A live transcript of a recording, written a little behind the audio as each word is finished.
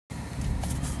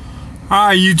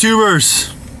Hi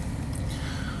YouTubers,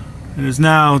 it is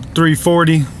now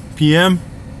 3:40 p.m.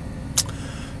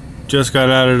 Just got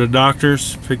out of the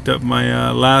doctor's, picked up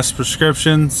my last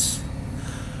prescriptions,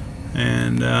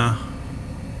 and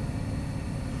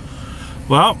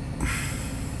well,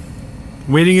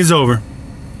 waiting is over.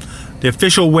 The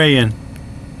official weigh-in.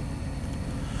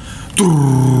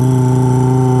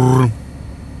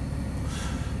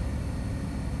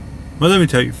 Well, let me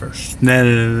tell you first.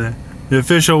 No. The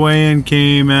official weigh-in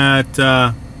came at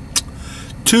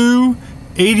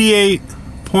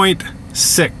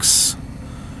 288.6.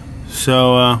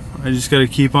 So I just got to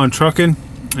keep on trucking.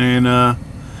 And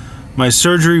my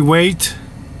surgery weight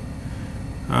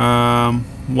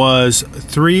was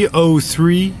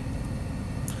 303.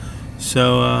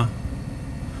 So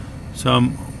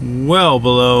I'm well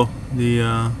below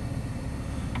the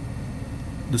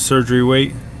surgery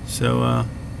weight. So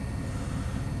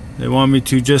they want me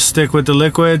to just stick with the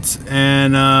liquids,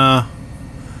 and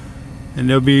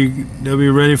they'll be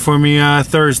ready for me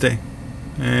Thursday.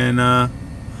 And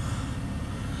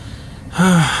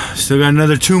still got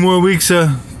another 2 more weeks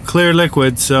of clear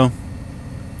liquid, so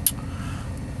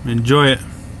enjoy it.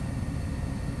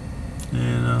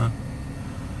 And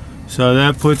so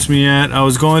that puts me at, I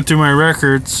was going through my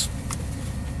records,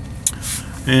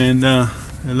 and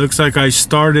it looks like I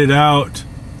started out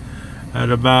at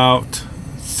about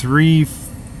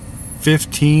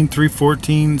 315,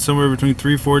 314, somewhere between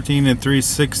 314 and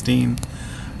 316,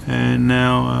 and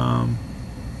now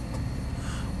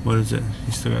what is it?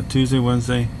 You still got Tuesday,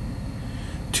 Wednesday,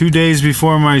 2 days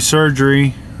before my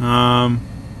surgery.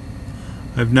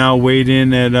 I've now weighed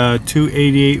in at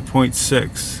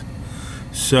 288.6.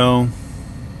 So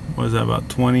what is that, about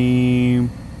 20,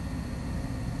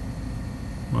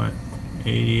 what,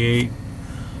 88,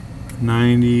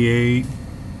 98,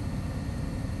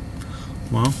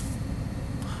 well,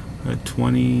 at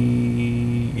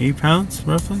 28 pounds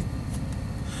roughly.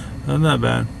 Not that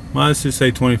bad. Well, let's just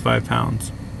say 25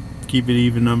 pounds. Keep it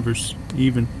even numbers,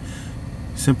 even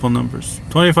simple numbers.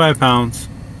 25 pounds,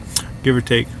 give or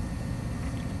take.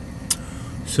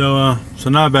 So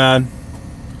not bad.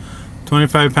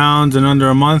 25 pounds in under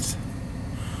a month.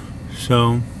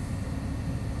 So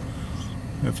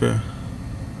I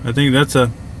think that's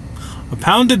a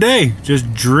pound a day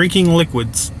just drinking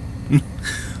liquids.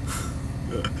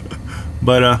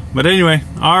 But anyway,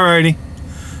 alrighty.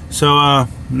 So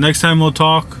next time we'll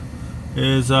talk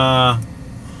is the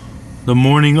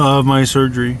morning of my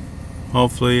surgery.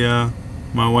 Hopefully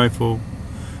my wife will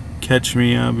catch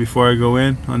me before I go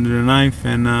in under the knife,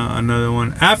 and another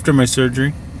one after my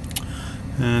surgery,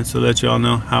 so let y'all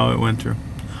know how it went through.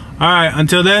 Alright,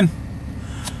 until then,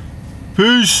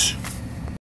 peace.